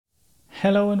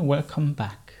Hello and welcome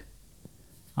back.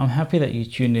 I'm happy that you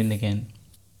tuned in again.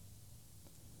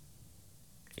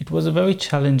 It was a very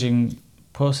challenging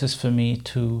process for me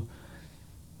to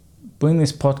bring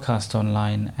this podcast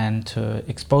online and to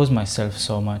expose myself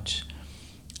so much.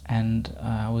 And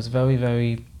I was very,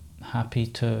 very happy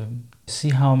to see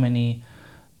how many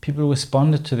people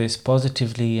responded to this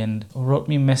positively and wrote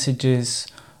me messages.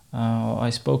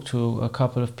 I spoke to a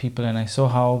couple of people and I saw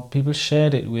how people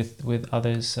shared it with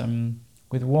others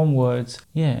with warm words.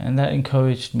 Yeah, and that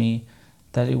encouraged me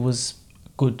that it was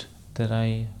good that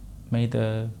I made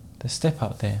the step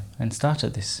out there and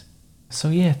started this. So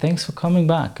yeah, thanks for coming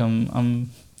back.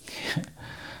 I'm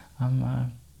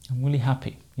really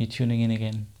happy you're tuning in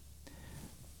again.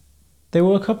 There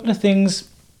were a couple of things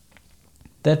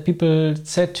that people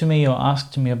said to me or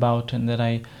asked me about and that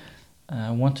I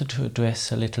wanted to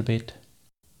address a little bit.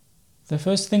 The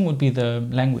first thing would be the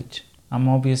language. I'm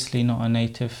obviously not a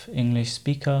native English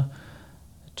speaker.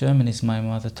 German is my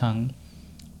mother tongue.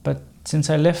 But since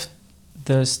I left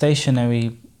the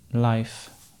stationary life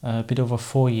a bit over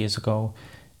 4 years ago,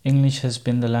 English has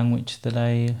been the language that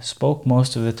I spoke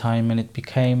most of the time, and it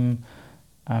became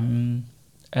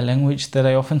a language that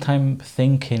I oftentimes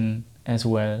think in as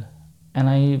well. And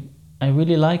I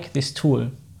really like this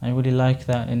tool. I really like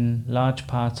that in large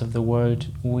parts of the world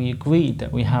we agreed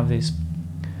that we have this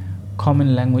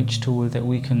common language tool that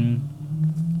we can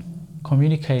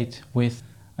communicate with.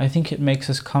 I think it makes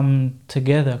us come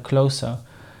together closer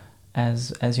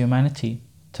as humanity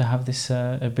to have this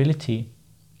ability.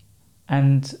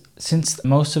 And since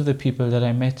most of the people that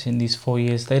I met in these 4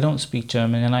 years, they don't speak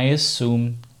German, and I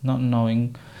assume, not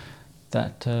knowing,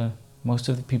 that most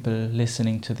of the people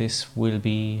listening to this will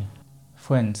be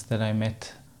friends that I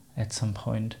met at some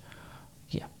point.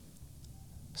 Yeah.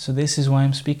 So this is why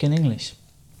I'm speaking English.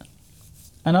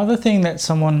 Another thing that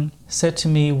someone said to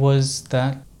me was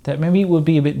that maybe it would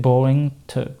be a bit boring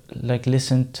to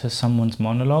listen to someone's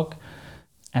monologue,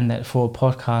 and that for a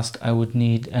podcast I would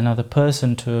need another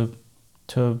person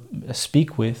to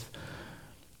speak with.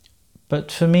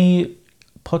 But for me,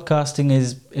 podcasting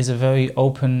is a very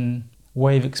open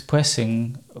way of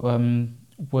expressing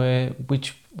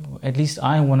which at least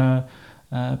I want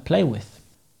to play with.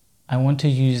 I want to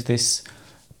use this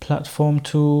platform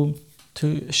to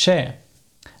share.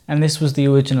 And this was the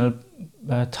original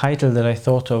title that I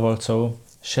thought of also,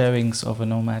 Sharings of a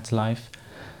Nomad's Life.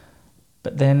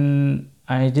 But then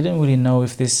I didn't really know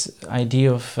if this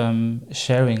idea of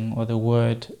sharing, or the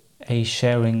word a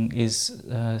sharing, is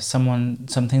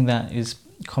something that is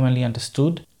commonly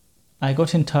understood. I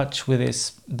got in touch with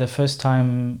this the first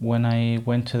time when I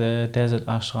went to the desert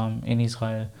ashram in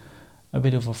Israel a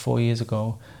bit over 4 years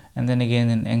ago, and then again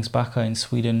in Ängsbacka in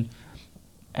Sweden.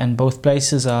 And both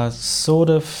places are sort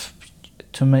of,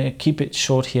 keep it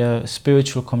short here,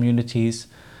 spiritual communities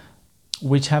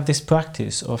which have this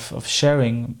practice of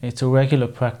sharing. It's a regular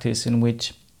practice in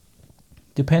which,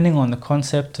 depending on the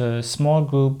concept, a small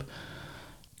group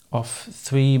of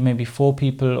 3, maybe 4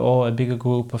 people, or a bigger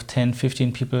group of 10,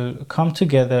 15 people come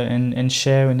together and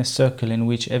share in a circle in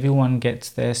which everyone gets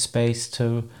their space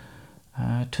to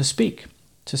speak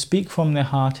from their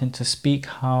heart, and to speak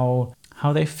how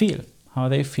they feel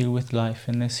with life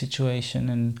and their situation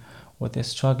and what they're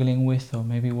struggling with, or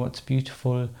maybe what's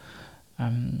beautiful,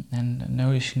 and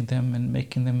nourishing them and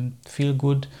making them feel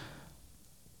good.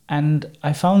 And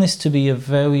I found this to be a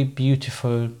very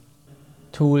beautiful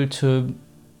tool to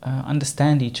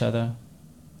understand each other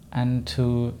and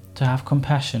to have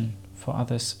compassion for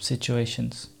others'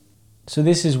 situations. So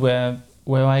this is where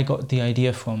I got the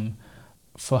idea from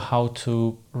for how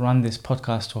to run this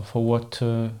podcast, or for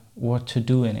what to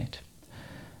do in it.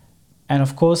 And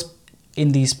of course,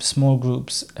 in these small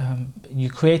groups, you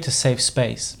create a safe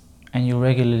space, and you're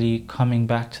regularly coming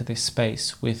back to this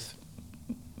space with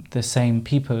the same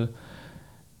people.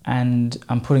 And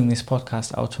I'm putting this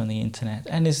podcast out on the internet,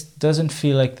 and it doesn't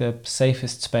feel like the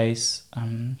safest space.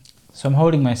 So I'm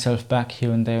holding myself back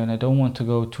here and there, and I don't want to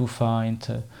go too far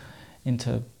into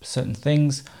certain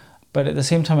things. But at the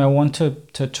same time, I want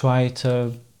to try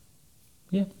to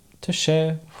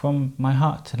share from my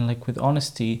heart and with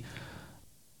honesty.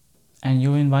 And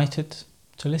you're invited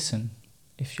to listen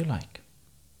if you like.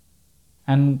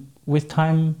 And with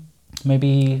time,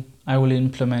 maybe I will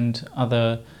implement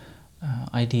other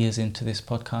ideas into this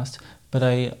podcast. But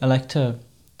I like to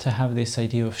have this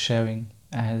idea of sharing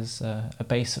as a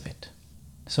base of it.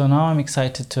 So now I'm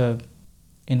excited to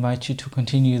invite you to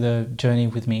continue the journey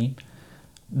with me.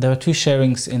 There are 2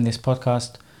 sharings in this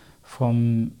podcast,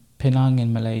 from Penang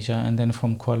in Malaysia and then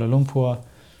from Kuala Lumpur.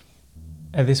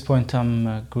 At this point,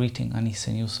 I'm greeting Anis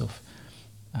and Yusuf.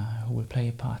 who will play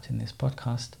a part in this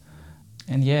podcast.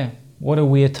 And yeah, what a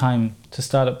weird time to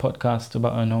start a podcast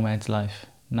about a nomad's life,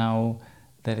 now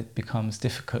that it becomes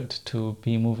difficult to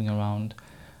be moving around.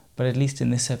 But at least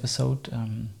in this episode,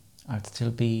 I'll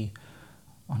still be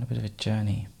on a bit of a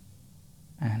journey.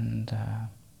 And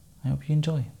I hope you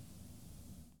enjoy.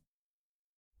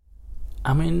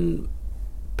 I'm in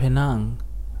Penang,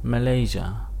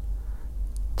 Malaysia.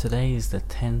 Today is the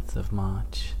 10th of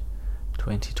March,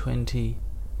 2020.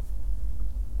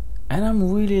 And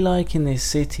I'm really liking this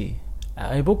city.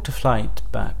 I booked a flight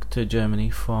back to Germany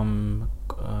from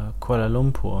Kuala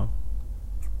Lumpur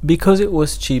because it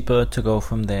was cheaper to go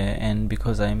from there, and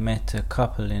because I met a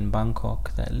couple in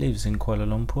Bangkok that lives in Kuala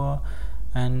Lumpur.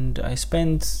 And I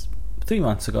spent 3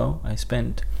 months ago, I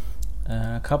spent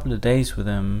a couple of days with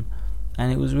them,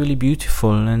 and it was really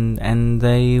beautiful, and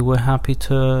they were happy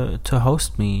to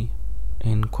host me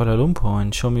in Kuala Lumpur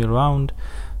and show me around.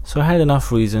 So I had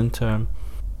enough reason to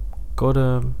go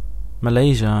to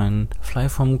Malaysia and fly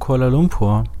from Kuala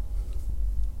Lumpur.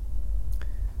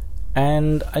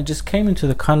 And I just came into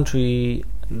the country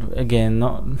again,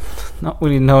 not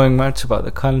really knowing much about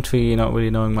the country, not really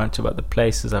knowing much about the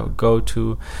places I would go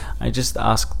to. I just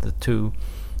asked the two,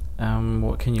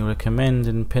 what can you recommend?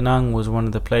 And Penang was one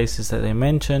of the places that they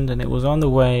mentioned, and it was on the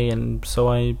way, and so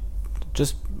I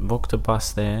just booked a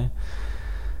bus there,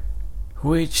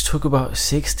 which took about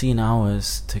 16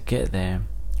 hours to get there.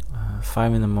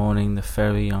 5 in the morning, the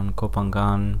ferry on Koh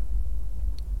Phangan,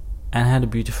 and had a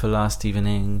beautiful last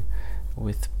evening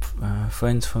with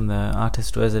friends from the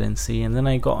artist residency. And then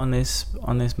I got on this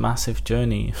massive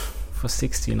journey for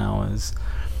 16 hours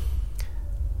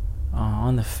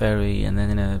on the ferry, and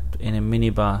then in a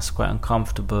minibus, quite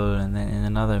uncomfortable, and then in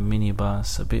another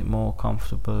minibus, a bit more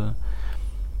comfortable.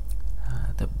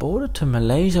 The border to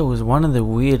Malaysia was one of the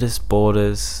weirdest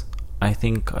borders I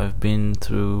think I've been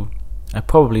through. I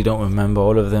probably don't remember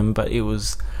all of them, but it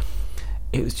was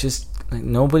just like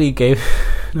nobody gave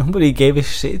a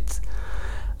shit.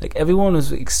 Like, everyone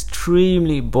was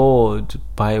extremely bored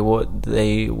by what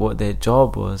their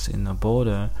job was in the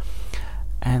border,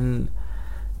 and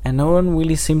no one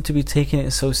really seemed to be taking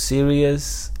it so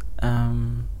serious.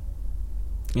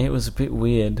 It was a bit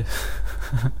weird.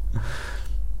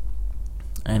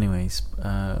 Anyways,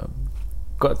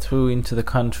 got through into the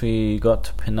country, got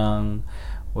to Penang,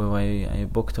 where I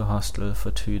booked a hostel for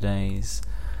 2 days,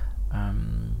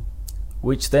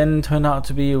 which then turned out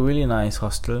to be a really nice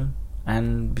hostel.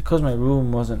 And because my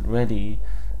room wasn't ready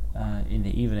in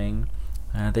the evening,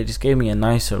 they just gave me a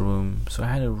nicer room. So I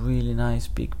had a really nice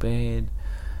big bed,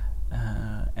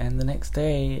 and the next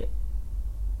day,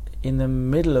 in the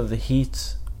middle of the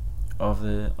heat of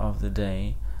the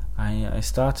day, I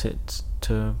started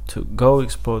to go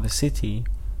explore the city.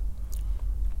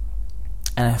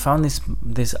 And I found this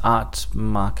artsy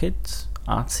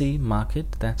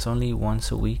market that's only once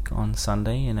a week on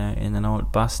Sunday in an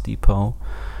old bus depot.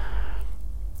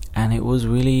 And it was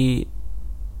really,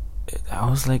 I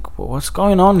was like, what's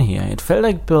going on here? It felt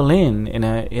like Berlin in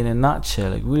a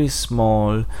nutshell, like really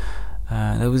small.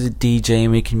 There was a DJ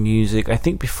making music. I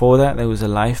think before that there was a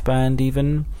live band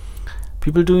even.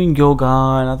 People doing yoga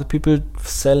and other people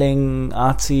selling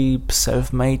artsy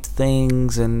self-made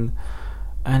things, and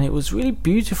it was really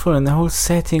beautiful, and the whole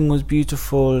setting was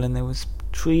beautiful, and there was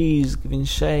trees giving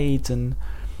shades, and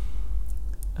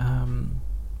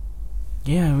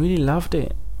yeah, I really loved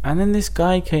it. And then this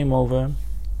guy came over,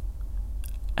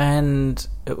 and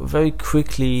very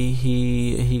quickly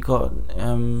he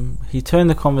turned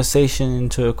the conversation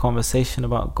into a conversation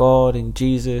about God and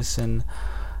Jesus, and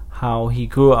how he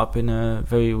grew up in a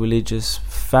very religious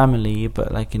family,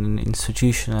 but like in an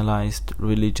institutionalized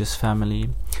religious family,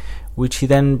 which he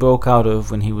then broke out of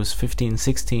when he was 15,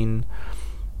 16.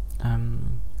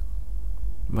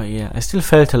 But yeah, I still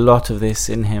felt a lot of this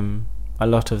in him, a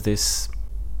lot of this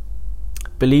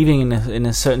believing in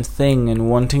a certain thing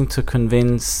and wanting to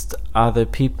convince other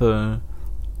people,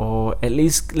 or at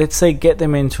least, let's say, get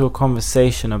them into a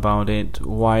conversation about it,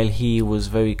 while he was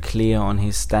very clear on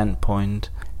his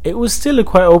standpoint. It was still a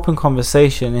quite open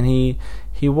conversation, and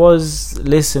he was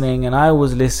listening and I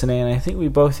was listening, and I think we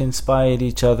both inspired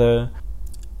each other.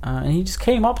 And he just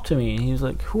came up to me and he was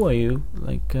like, "Who are you?"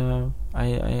 Like,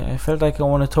 I felt like I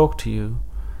want to talk to you.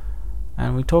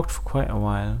 And we talked for quite a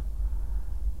while.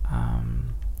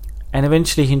 And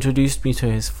eventually he introduced me to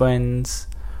his friends,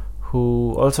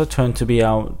 who also turned to be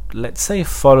let's say,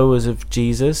 followers of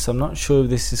Jesus. I'm not sure if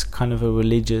this is kind of a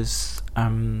religious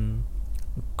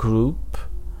group,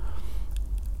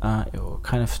 or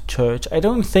kind of church. I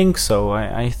don't think so.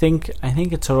 I think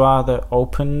it's a rather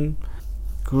open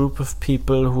group of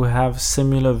people who have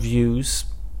similar views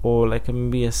or like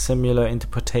maybe a similar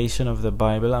interpretation of the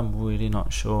Bible. I'm really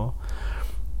not sure.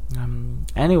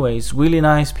 Anyways, really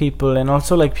nice people, and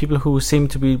also like people who seem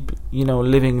to be,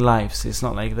 living lives. It's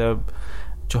not like the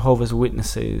Jehovah's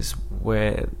Witnesses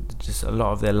where just a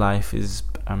lot of their life is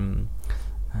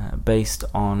based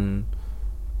on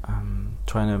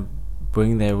trying to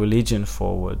bring their religion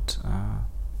forward.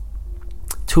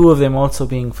 Two of them also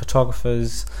being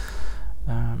photographers,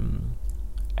 and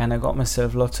I got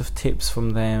myself lots of tips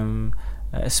from them,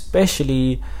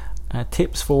 especially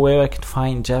tips for where I can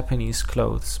find Japanese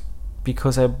clothes,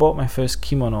 because I bought my first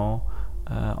kimono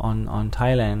on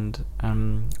Thailand,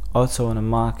 also on a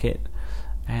market,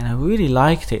 and I really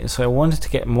liked it, so I wanted to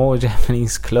get more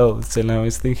Japanese clothes, and I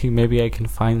was thinking maybe I can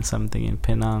find something in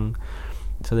Penang,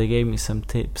 so they gave me some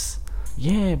tips.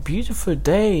 Yeah, beautiful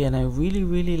day, and I really,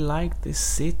 really liked this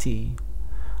city.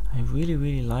 I really,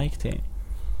 really liked it.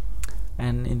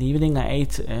 And in the evening I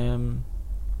ate in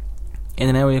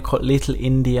an area called Little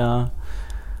India,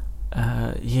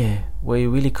 where you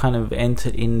really kind of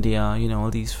entered India, all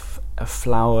these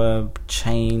flower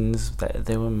chains that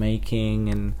they were making,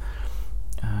 and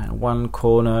one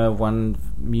corner, one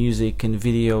music and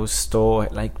video store,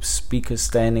 like speakers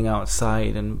standing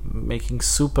outside and making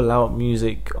super loud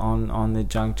music on the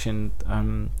junction.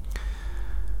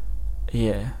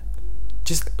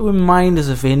 Just reminders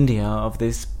of India, of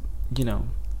this, they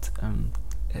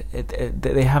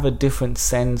have a different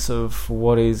sense of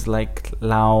what is like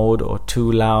loud or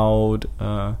too loud.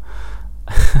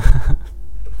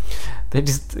 They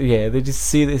just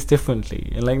see this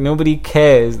differently, and like nobody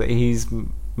cares that he's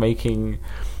making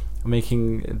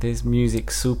this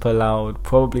music super loud,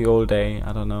 probably all day,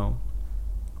 I don't know.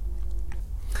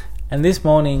 And this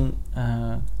morning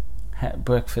had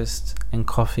breakfast and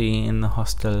coffee in the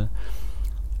hostel,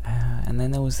 and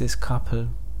then there was this couple,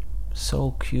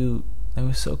 so cute. They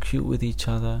were so cute with each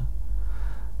other,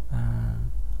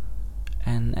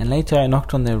 and later I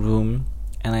knocked on their room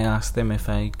and I asked them if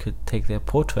I could take their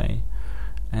portrait,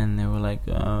 and they were like,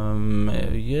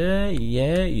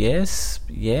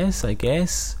 yes, I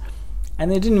guess. And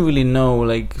they didn't really know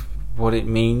like what it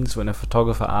means when a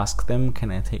photographer asks them, can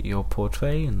I take your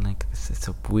portrait? And like it's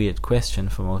a weird question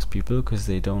for most people, because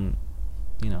they don't,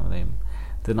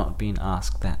 they're not being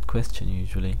asked that question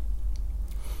usually.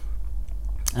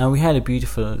 We had a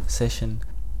beautiful session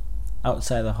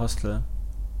outside the hostel.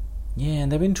 Yeah,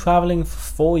 and they've been traveling for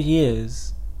 4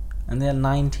 years, and they're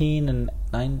 19 and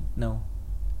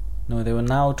they were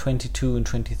now 22 and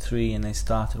 23, and they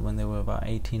started when they were about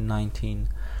 18, 19.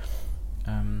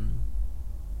 And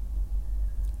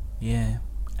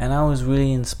I was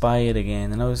really inspired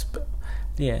again, and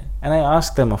and I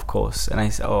asked them, of course, and I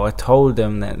told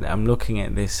them that I'm looking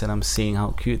at this and I'm seeing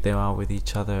how cute they are with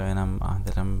each other, and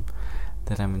I'm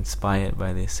inspired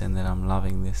by this, and that I'm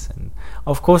loving this. And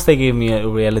of course they gave me a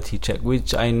reality check,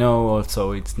 which I know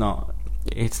also it's not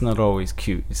always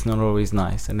cute, it's not always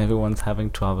nice, and everyone's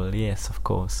having trouble, yes, of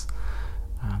course.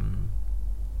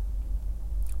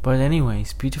 But anyway,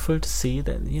 it's beautiful to see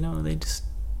that they just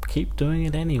keep doing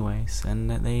it anyways, and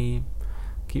that they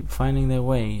keep finding their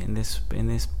way in this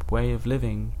way of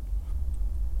living.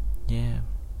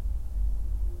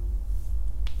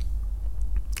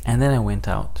 And then I went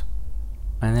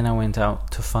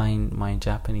out to find my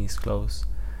Japanese clothes,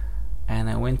 and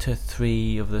I went to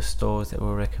 3 of the stores that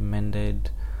were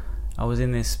recommended. I was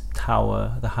in this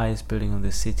tower, the highest building of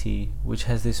the city, which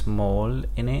has this mall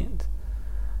in it,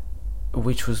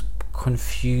 which was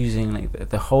confusing. Like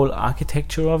the whole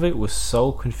architecture of it was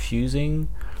so confusing,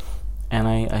 and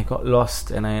I got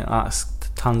lost, and I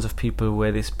asked tons of people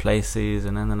where this place is,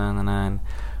 and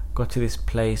got to this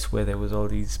place where there was all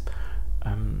these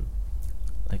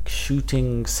like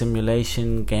shooting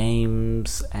simulation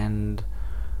games and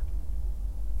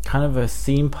kind of a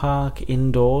theme park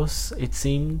indoors, it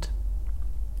seemed.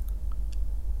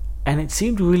 And it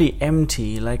seemed really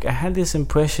empty. Like I had this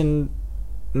impression,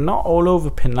 not all over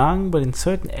Penang, but in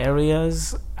certain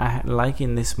areas, like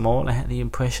in this mall, I had the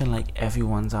impression like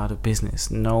everyone's out of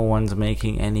business. No one's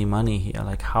making any money here.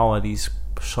 Like, how are these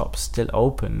shops still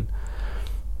open?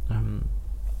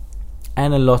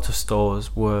 And a lot of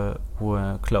stores were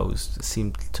closed,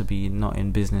 seemed to be not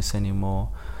in business anymore.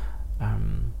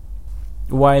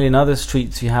 While in other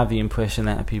streets you have the impression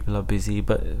that people are busy,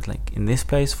 but like in this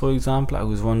place, for example, I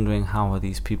was wondering, how are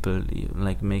these people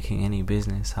like making any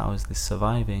business? How is this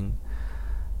surviving?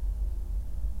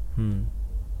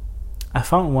 I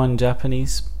found one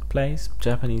Japanese place,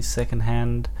 Japanese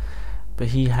second-hand, but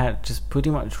he had just pretty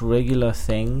much regular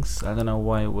things. I don't know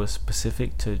why it was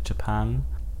specific to Japan.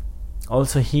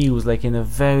 Also, he was like in the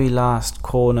very last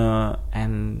corner,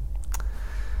 and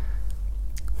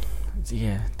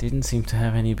didn't seem to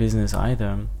have any business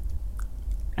either.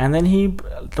 And then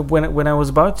when I was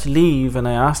about to leave and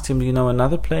I asked him,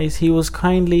 another place, he was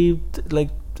kindly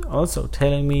also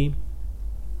telling me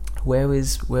where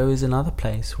is another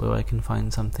place where I can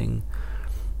find something.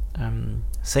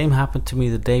 Same happened to me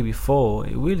the day before.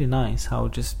 It really nice how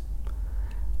just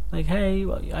hey,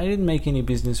 I didn't make any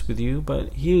business with you,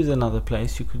 but here's another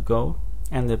place you could go.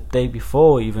 And the day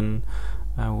before, even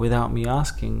without me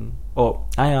asking, or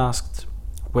I asked,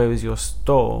 where is your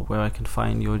store where I can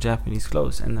find your Japanese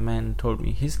clothes? And the man told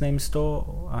me his name's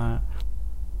store,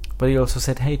 but he also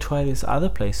said, hey, try this other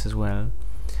place as well,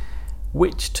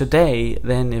 which today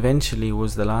then eventually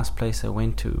was the last place I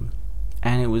went to,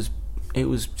 and it was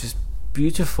just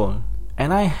beautiful.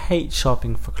 And I hate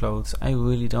shopping for clothes. I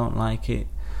really don't like it.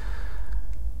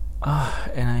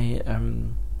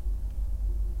 I'm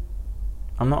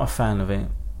not a fan of it.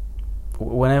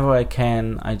 Whenever I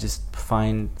can, I just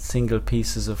find single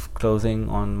pieces of clothing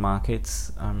on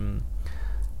markets.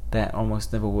 That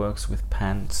almost never works with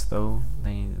pants, though.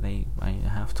 I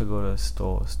have to go to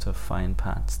stores to find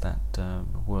pants that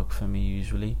work for me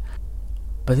usually.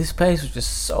 But this place was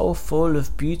just so full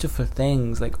of beautiful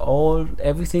things,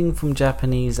 everything from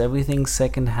Japanese, everything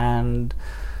second-hand.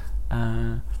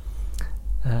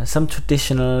 Some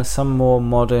traditional, some more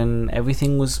modern.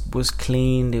 Everything was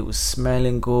cleaned. It was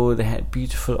smelling good. They had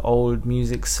beautiful old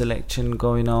music selection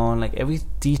going on. Every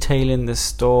detail in the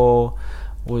store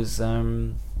was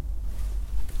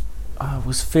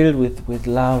filled with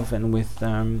love and with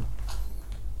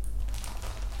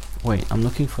Wait, I'm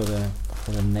looking for the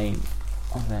name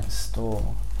of that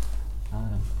store. Now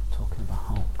that I'm talking about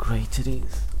how great it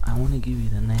is, I want to give you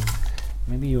the name.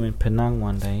 Maybe you're in Penang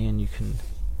one day and you can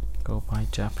go buy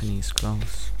Japanese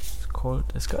clothes.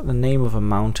 It's got the name of a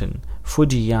mountain,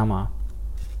 Fujiyama.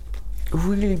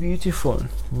 Really beautiful,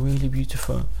 really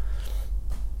beautiful.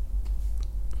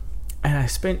 And I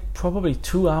spent probably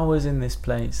 2 hours in this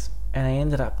place, and I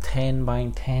ended up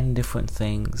buying 10 different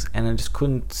things, and I just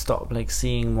couldn't stop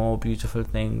seeing more beautiful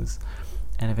things.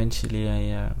 And eventually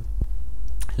I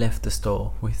left the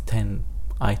store with 10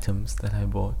 items that I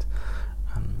bought,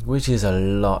 which is a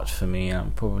lot for me.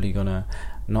 I'm probably gonna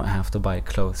not have to buy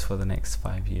clothes for the next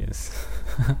 5 years.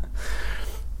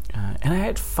 And I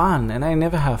had fun, and I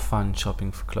never have fun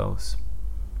shopping for clothes.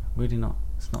 Really not.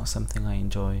 It's not something I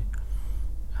enjoy.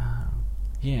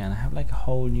 And I have a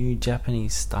whole new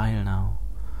Japanese style now.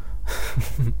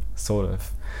 sort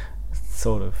of.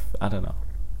 I don't know.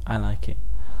 I like it.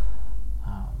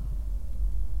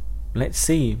 Let's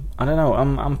see. I don't know.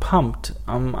 I'm pumped.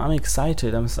 I'm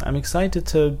excited. I'm excited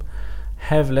to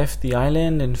have left the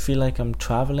island and feel like I'm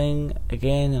traveling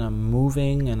again, and I'm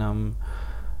moving, and I'm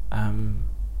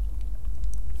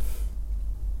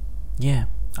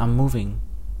moving.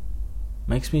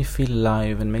 Makes me feel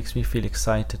alive and makes me feel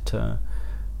excited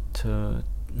to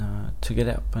get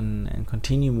up and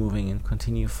continue moving and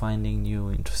continue finding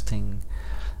new interesting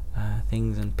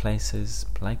things and places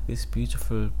like this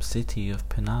beautiful city of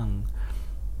Penang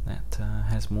that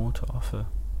has more to offer,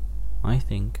 I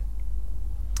think.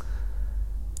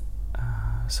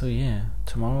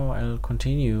 Tomorrow I'll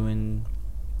continue in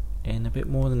a bit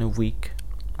more than a week.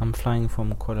 I'm flying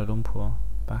from Kuala Lumpur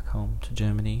back home to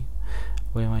Germany,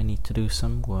 where I need to do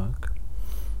some work.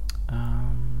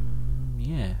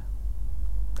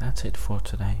 That's it for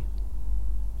today.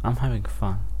 I'm having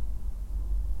fun.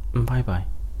 Bye bye.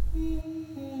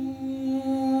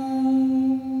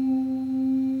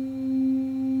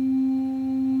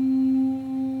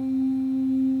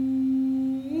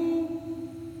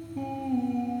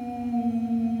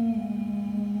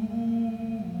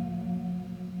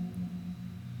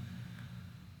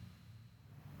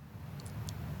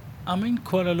 I'm in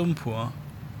Kuala Lumpur.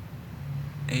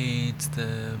 It's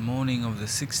the morning of the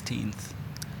 16th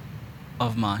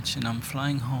of March, and I'm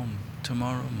flying home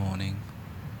tomorrow morning.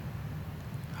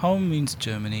 Home means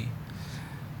Germany,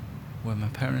 where my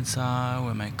parents are,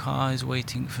 where my car is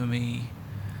waiting for me.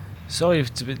 Sorry if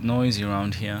it's a bit noisy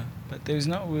around here, but there's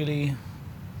not really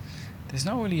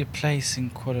a place in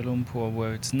Kuala Lumpur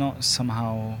where it's not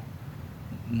somehow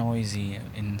noisy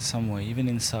in some way. Even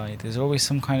inside, there's always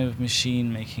some kind of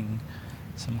machine making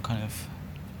some kind of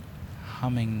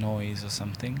humming noise or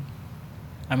something.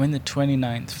 I'm in the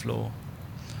 29th floor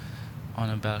on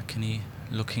a balcony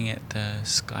looking at the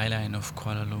skyline of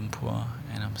Kuala Lumpur,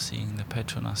 and I'm seeing the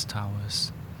Petronas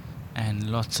Towers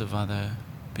and lots of other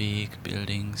big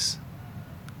buildings.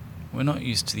 We're not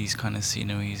used to these kind of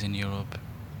sceneries in Europe,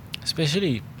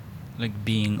 especially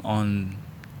being on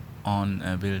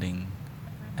a building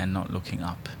and not looking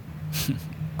up.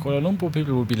 Kuala Lumpur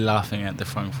people would be laughing at the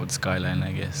Frankfurt skyline,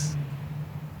 I guess.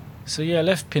 So yeah, I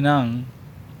left Penang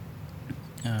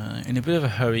in a bit of a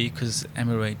hurry because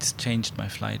Emirates changed my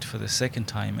flight for the second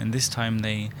time, and this time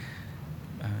they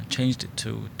changed it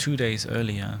to 2 days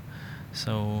earlier.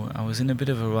 So I was in a bit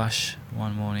of a rush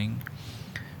one morning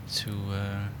to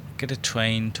get a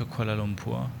train to Kuala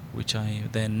Lumpur, which I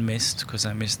then missed because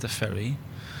I missed the ferry,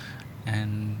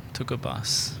 and took a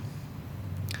bus.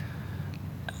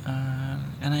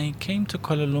 And I came to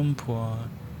Kuala Lumpur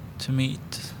to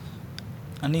meet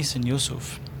Anis and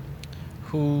Yusuf,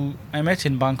 who I met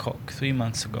in Bangkok 3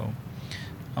 months ago.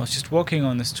 I was just walking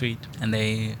on the street and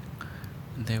they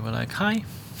were like, "Hi,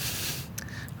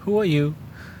 who are you?"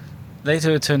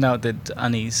 Later it turned out that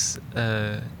Anis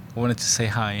wanted to say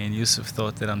hi, and Yusuf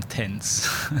thought that I'm tense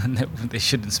and that they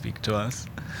shouldn't speak to us.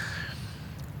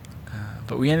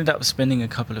 But we ended up spending a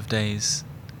couple of days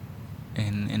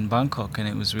in Bangkok, and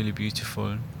it was really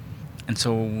beautiful. And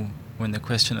so when the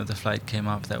question of the flight came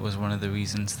up, that was one of the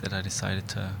reasons that I decided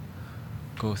to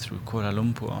go through Kuala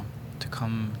Lumpur to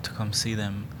come see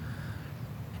them.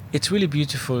 It's really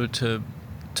beautiful to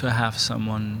have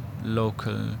someone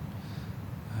local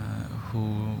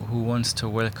who wants to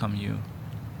welcome you,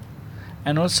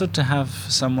 and also to have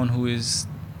someone who is,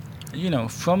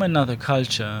 from another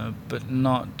culture, but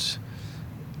not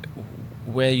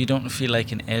where you don't feel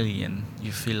like an alien.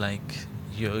 You feel like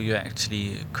you're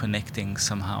actually connecting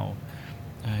somehow,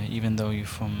 even though you're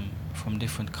from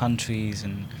different countries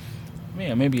and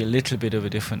maybe a little bit of a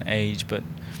different age, but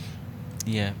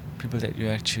people that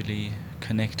you're actually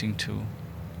connecting to.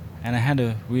 And I had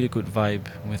a really good vibe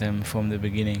with them from the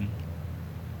beginning.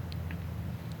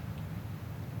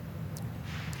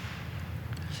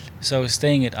 So I was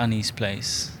staying at Annie's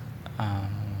place, a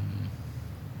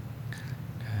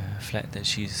flat that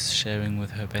she's sharing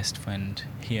with her best friend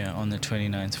here on the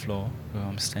 29th floor where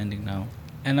I'm standing now.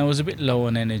 And I was a bit low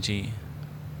on energy.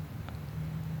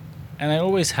 And I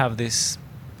always have this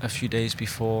a few days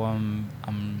before I'm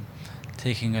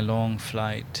taking a long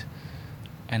flight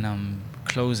and I'm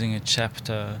closing a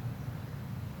chapter,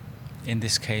 in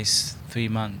this case 3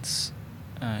 months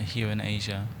here in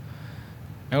Asia.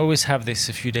 I always have this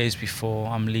a few days before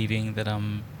I'm leaving, that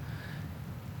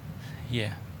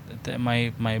that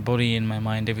my body and my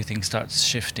mind, everything starts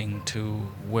shifting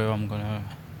to where I'm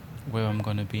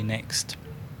gonna be next.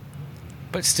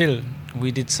 But still,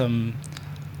 we did some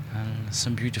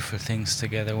beautiful things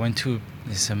together. Went to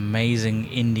this amazing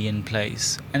Indian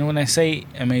place, and when I say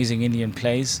amazing Indian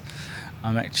place,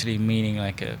 I'm actually meaning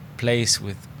like a place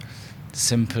with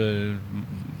simple,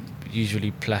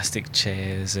 usually plastic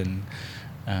chairs, and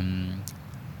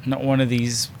not one of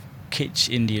these kitsch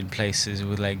Indian places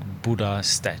with like Buddha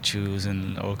statues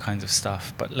and all kinds of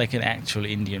stuff, but like an actual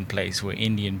Indian place where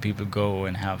Indian people go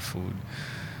and have food.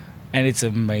 And it's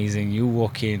amazing. You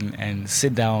walk in and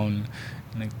sit down,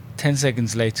 and like 10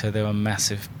 seconds later there are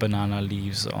massive banana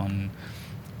leaves on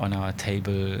our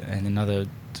table, and another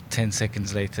 10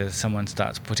 seconds later someone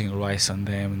starts putting rice on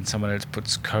them, and someone else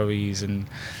puts curries and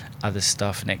other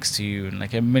stuff next to you, and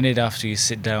like a minute after you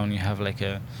sit down you have like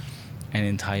an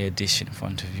entire dish in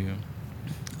front of you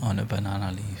on a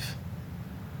banana leaf.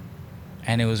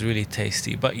 And it was really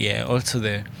tasty. But also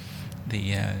the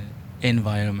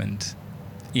environment,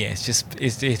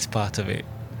 it's part of it,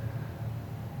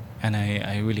 and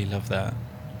I really love that.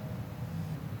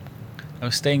 I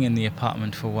was staying in the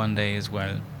apartment for 1 day as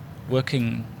well,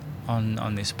 working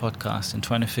on this podcast and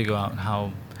trying to figure out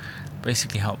how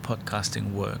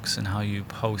podcasting works and how you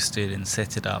host it and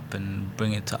set it up and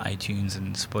bring it to iTunes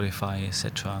and Spotify,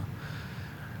 etc.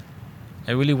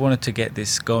 I really wanted to get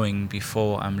this going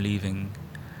before I'm leaving,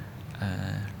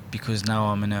 because now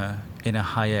I'm in a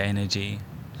higher energy,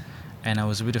 and I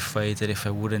was a bit afraid that if I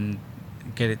wouldn't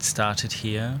get it started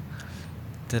here,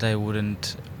 that I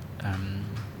wouldn't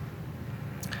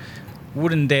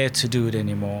dare to do it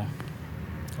anymore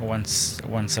once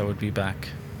I would be back.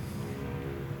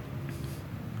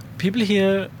 People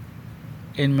here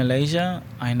in Malaysia,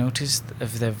 I noticed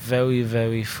they're very,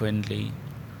 very friendly.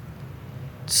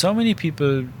 So many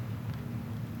people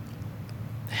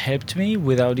helped me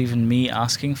without even me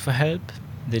asking for help.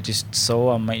 They just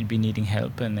saw I might be needing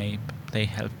help, and they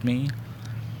helped me.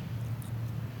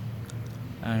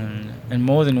 And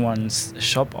more than once,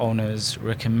 shop owners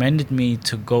recommended me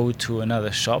to go to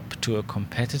another shop, to a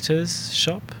competitor's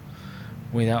shop,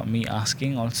 without me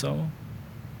asking also.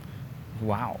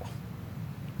 Wow.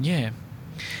 Yeah,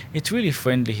 it's really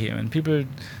friendly here, and people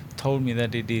told me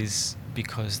that it is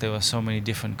because there were so many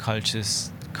different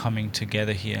cultures coming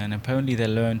together here, and apparently they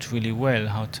learned really well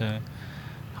how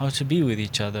to be with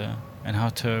each other, and how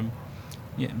to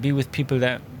be with people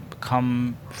that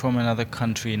come from another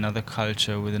country, another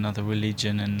culture, with another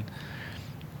religion,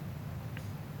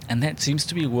 and that seems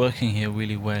to be working here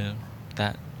really well,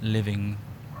 that living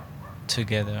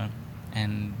together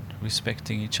and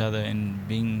respecting each other and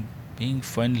being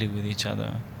friendly with each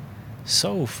other.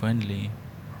 So friendly.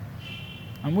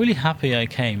 I'm really happy I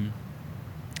came,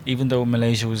 even though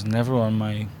Malaysia was never on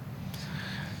my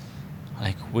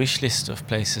wish list of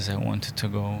places I wanted to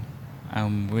go.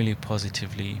 I'm really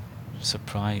positively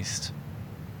surprised.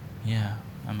 Yeah,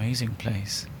 amazing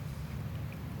place.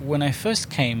 When I first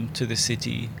came to the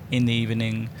city in the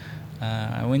evening,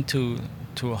 I went to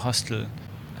a hostel.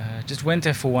 Just went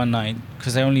there for one night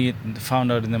because I only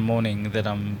found out in the morning that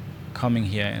I'm coming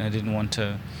here, and I didn't want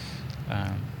to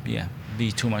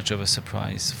be too much of a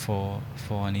surprise for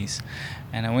Anis.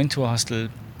 And I went to a hostel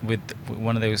with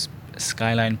one of those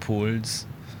skyline pools,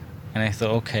 and I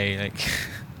thought, okay,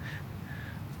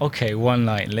 okay, one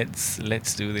night,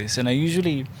 let's do this. And I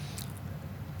usually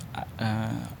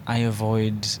I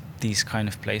avoid these kind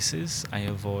of places. I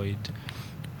avoid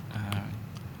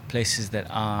places that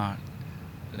are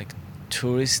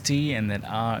touristy and that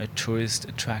are a tourist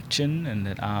attraction and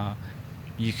that are,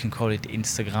 you can call it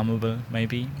Instagrammable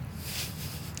maybe.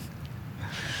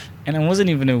 And I wasn't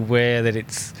even aware that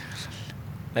it's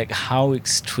how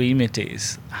extreme it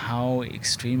is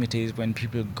when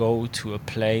people go to a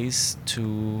place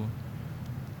to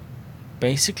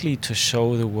basically to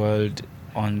show the world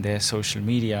on their social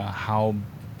media how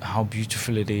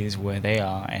beautiful it is where they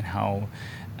are and how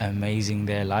amazing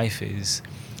their life is.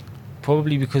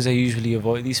 Probably because I usually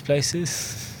avoid these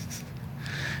places.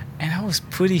 And I was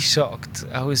pretty shocked.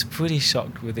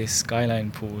 With this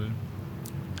skyline pool.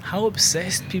 How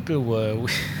obsessed people were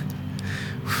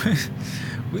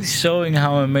with showing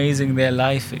how amazing their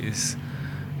life is.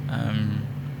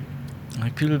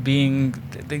 People being...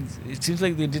 it seems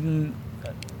like they didn't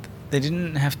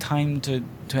have time to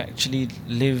actually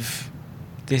live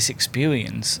this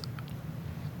experience,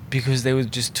 because they were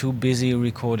just too busy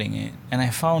recording it. And I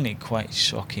found it quite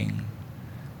shocking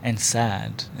and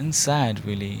sad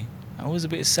really. I was a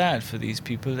bit sad for these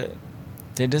people that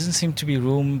there doesn't seem to be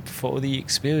room for the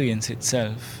experience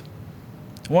itself.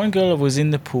 One girl was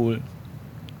in the pool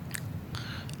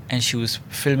and she was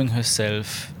filming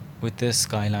herself with the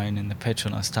skyline and the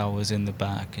Petronas Towers in the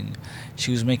back, and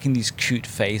she was making these cute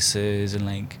faces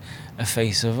and a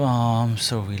face of, oh, I'm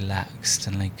so relaxed,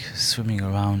 and swimming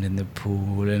around in the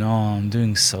pool, and oh, I'm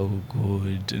doing so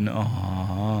good, and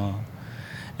oh.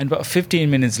 And about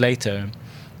 15 minutes later,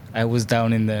 I was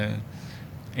down in the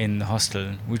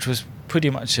hostel, which was pretty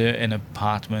much an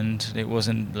apartment. It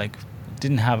wasn't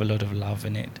didn't have a lot of love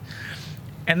in it.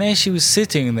 And there she was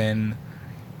sitting then,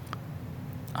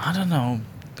 I don't know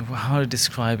how to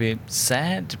describe it,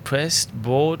 sad, depressed,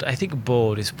 bored. I think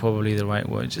bored is probably the right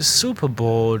word. Just super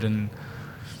bored and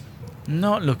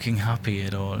not looking happy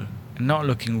at all. Not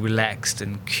looking relaxed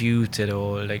and cute at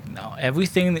all. No,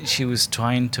 everything that she was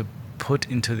trying to put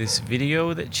into this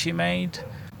video that she made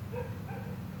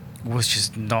was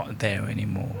just not there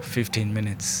anymore 15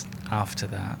 minutes after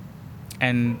that.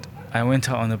 And I went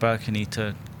out on the balcony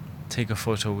to take a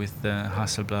photo with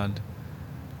Hasselblad.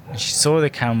 And she saw the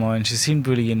camera and she seemed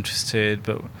really interested,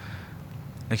 but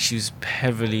she was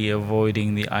heavily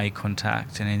avoiding the eye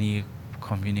contact and any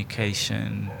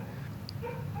communication.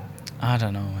 I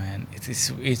don't know, man.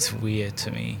 It's weird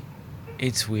to me.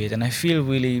 It's weird, and I feel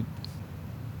like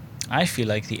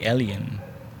the alien,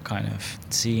 kind of,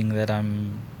 seeing that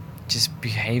I'm just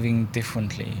behaving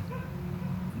differently,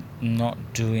 not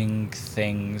doing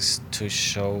things to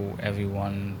show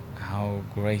everyone how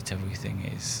great everything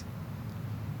is.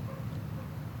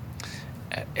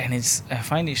 And I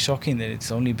find it shocking that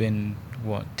it's only been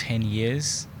 10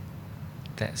 years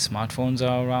that smartphones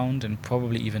are around, and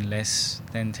probably even less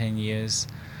than 10 years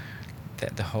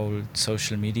that the whole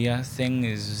social media thing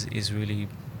is really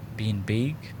being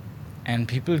big, and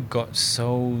people got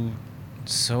so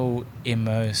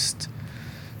immersed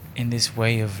in this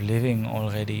way of living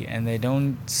already, and they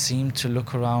don't seem to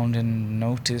look around and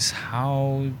notice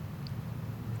how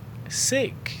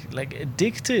sick,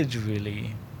 addicted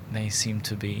really they seem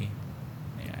to be.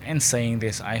 And saying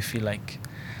this, I feel like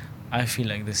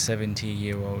the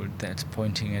 70-year-old that's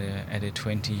pointing at a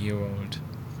 20-year-old.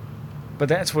 But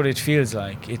that's what it feels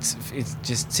like. It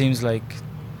just seems like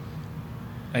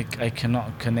I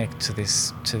cannot connect to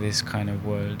this kind of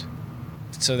world.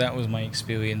 So that was my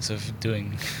experience of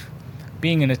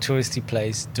being in a touristy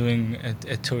place, doing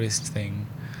a tourist thing.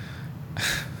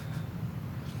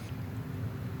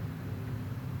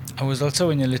 I was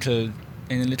also in a little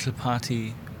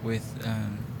party with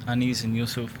Anis and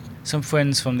Yusuf, some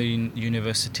friends from the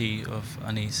University of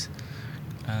Anis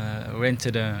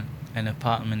rented an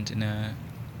apartment in a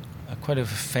quite a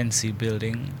fancy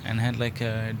building and had like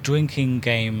a drinking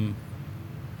game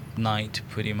night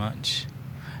pretty much,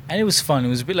 and it was fun. It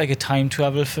was a bit like a time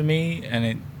travel for me, and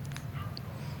it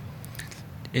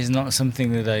is not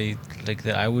something that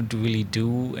I would really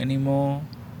do anymore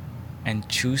and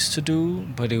choose to do,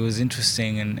 but it was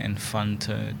interesting and fun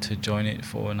to join it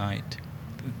for a night.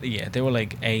 Yeah, they were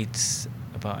like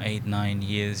about 8-9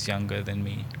 years younger than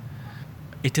me.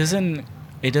 It doesn't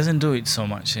do it so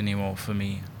much anymore for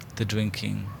me, the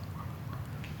drinking.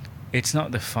 It's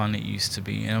not the fun it used to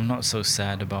be, and I'm not so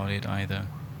sad about it either.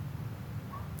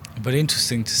 But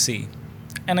interesting to see.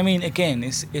 And I mean, again,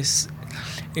 it's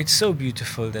so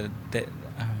beautiful that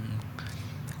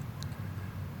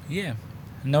yeah,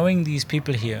 knowing these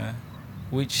people here,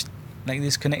 which like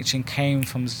this connection came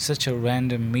from such a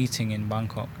random meeting in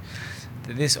Bangkok,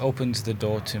 that this opens the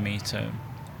door to me to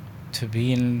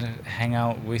be and hang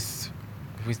out with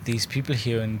these people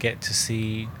here and get to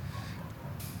see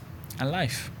a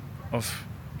life of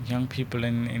young people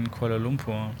in Kuala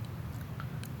Lumpur,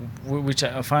 which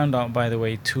I found out, by the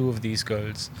way, 2 of these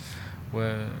girls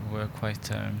were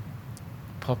quite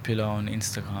popular on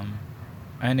Instagram.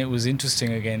 And it was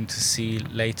interesting again to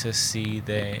later see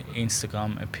their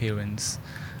Instagram appearance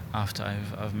after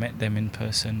I've met them in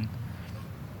person.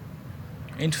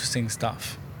 Interesting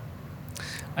stuff.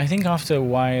 I think after a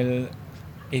while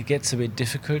it gets a bit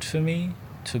difficult for me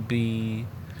to be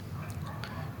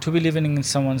living in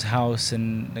someone's house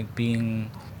and like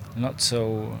being not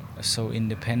so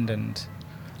independent.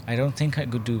 I don't think I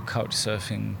could do couch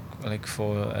surfing like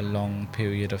for a long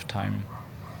period of time.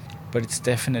 But it's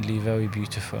definitely very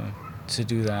beautiful to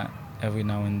do that every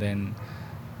now and then,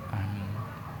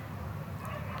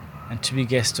 and to be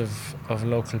guest of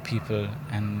local people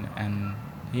and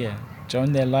yeah,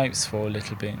 join their lives for a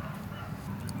little bit.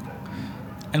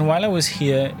 And while I was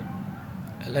here,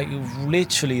 like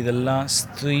literally the last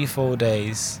 3-4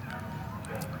 days,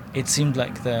 it seemed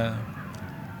like the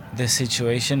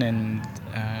situation in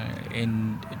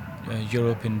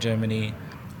Europe and Germany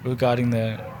regarding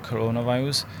the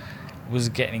coronavirus was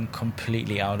getting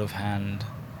completely out of hand.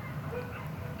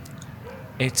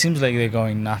 It seems like they're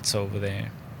going nuts over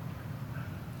there.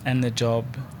 And the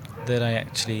job that I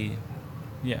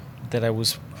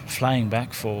was flying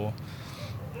back for,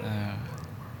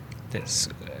 that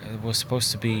was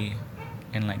supposed to be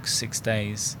in like 6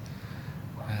 days,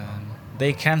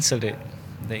 they cancelled it.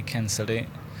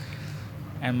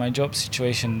 And my job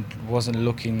situation wasn't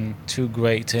looking too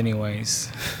great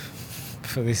anyways.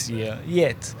 For this year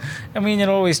yet. I mean, it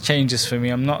always changes for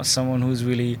me. I'm not someone who's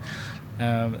really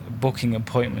booking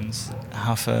appointments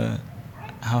half a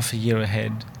year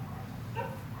ahead.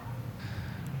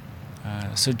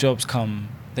 So jobs come,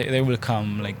 they will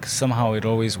come. Like somehow it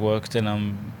always worked, and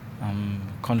I'm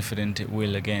confident it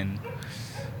will again.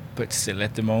 But still,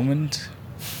 at the moment,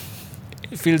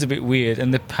 it feels a bit weird.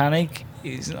 And the panic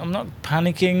is, I'm not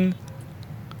panicking.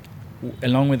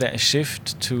 Along with that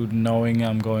shift to knowing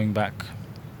I'm going back.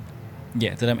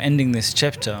 Yeah, that I'm ending this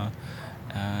chapter,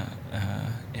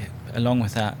 along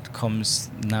with that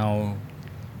comes now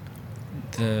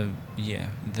the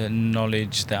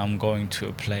knowledge that I'm going to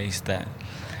a place that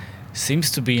seems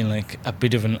to be in like a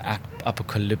bit of an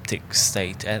apocalyptic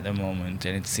state at the moment,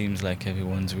 and it seems like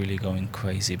everyone's really going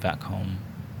crazy back home.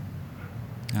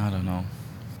 I don't know.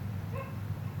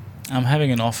 I'm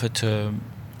having an offer to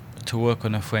work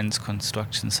on a friend's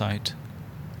construction site,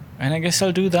 and I guess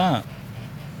I'll do that.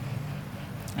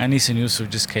 Anis and Yusuf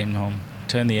just came home.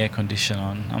 Turn the air conditioner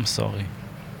on. I'm sorry.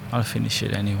 I'll finish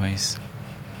it anyways.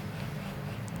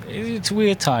 It's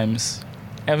weird times.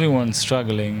 Everyone's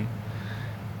struggling.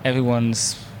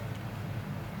 Everyone's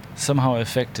somehow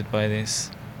affected by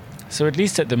this. So at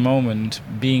least at the moment,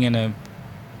 being in a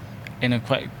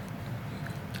quite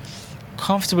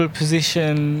comfortable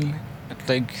position,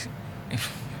 like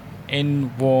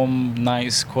in warm,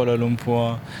 nice Kuala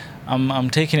Lumpur, I'm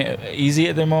taking it easy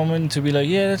at the moment to be like,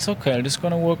 yeah, that's okay. I'm just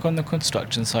going to work on the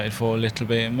construction site for a little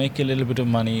bit, make a little bit of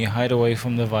money, hide away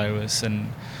from the virus,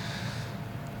 and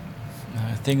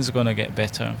things are going to get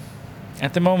better.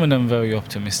 At the moment, I'm very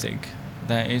optimistic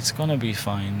that it's going to be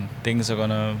fine. Things are going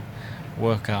to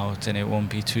work out and it won't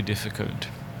be too difficult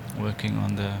working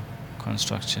on the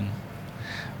construction.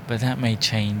 But that may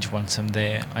change once I'm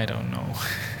there. I don't know.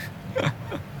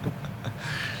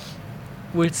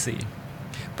 We'll see.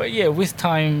 But yeah, with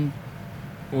time,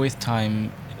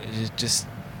 it just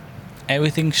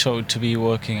everything showed to be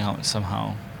working out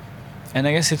somehow. And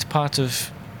I guess it's part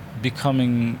of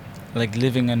becoming like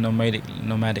living a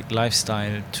nomadic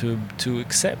lifestyle, to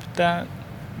accept that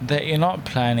you're not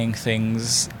planning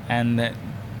things, and that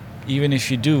even if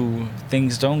you do,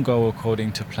 things don't go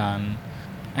according to plan,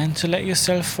 and to let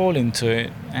yourself fall into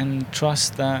it and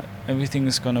trust that everything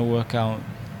is going to work out.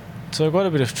 So I got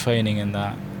a bit of training in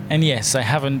that. And yes, I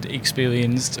haven't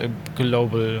experienced a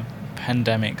global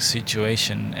pandemic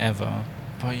situation ever,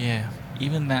 but yeah,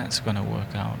 even that's going to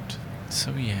work out.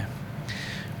 So yeah,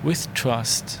 with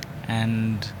trust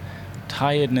and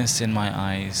tiredness in my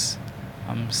eyes,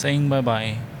 I'm saying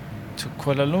bye-bye to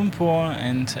Kuala Lumpur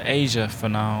and to Asia for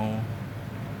now.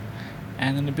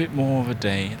 And in a bit more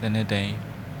than a day,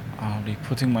 I'll be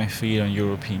putting my feet on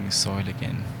European soil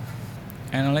again.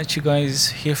 And I'll let you guys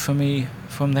hear from me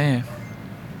from there.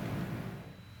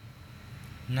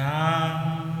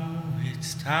 Now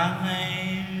it's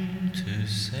time to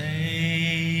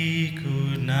say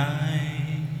good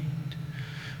night.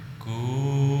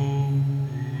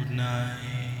 Good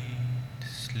night.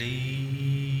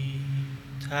 Sleep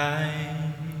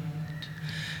tight.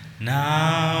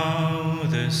 Now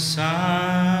the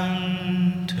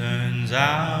sun turns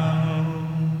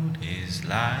out his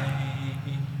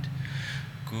light.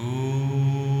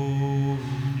 Good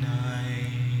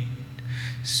night.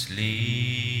 Sleep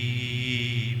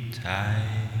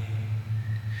tight.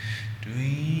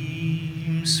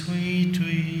 Dream sweet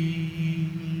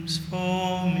dreams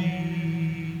for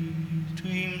me.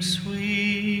 Dream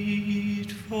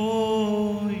sweet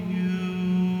for you.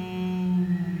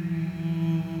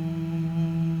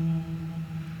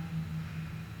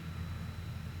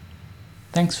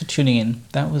 Thanks for tuning in.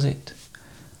 That was it.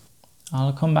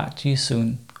 I'll come back to you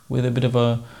soon with a bit of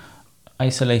a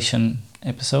isolation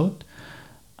episode.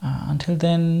 Until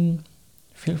then,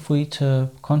 feel free to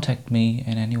contact me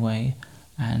in any way,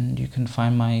 and you can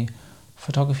find my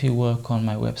photography work on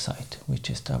my website, which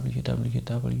is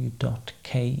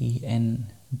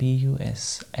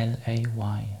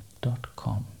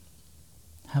www.kenbuslay.com.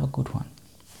 Have a good one.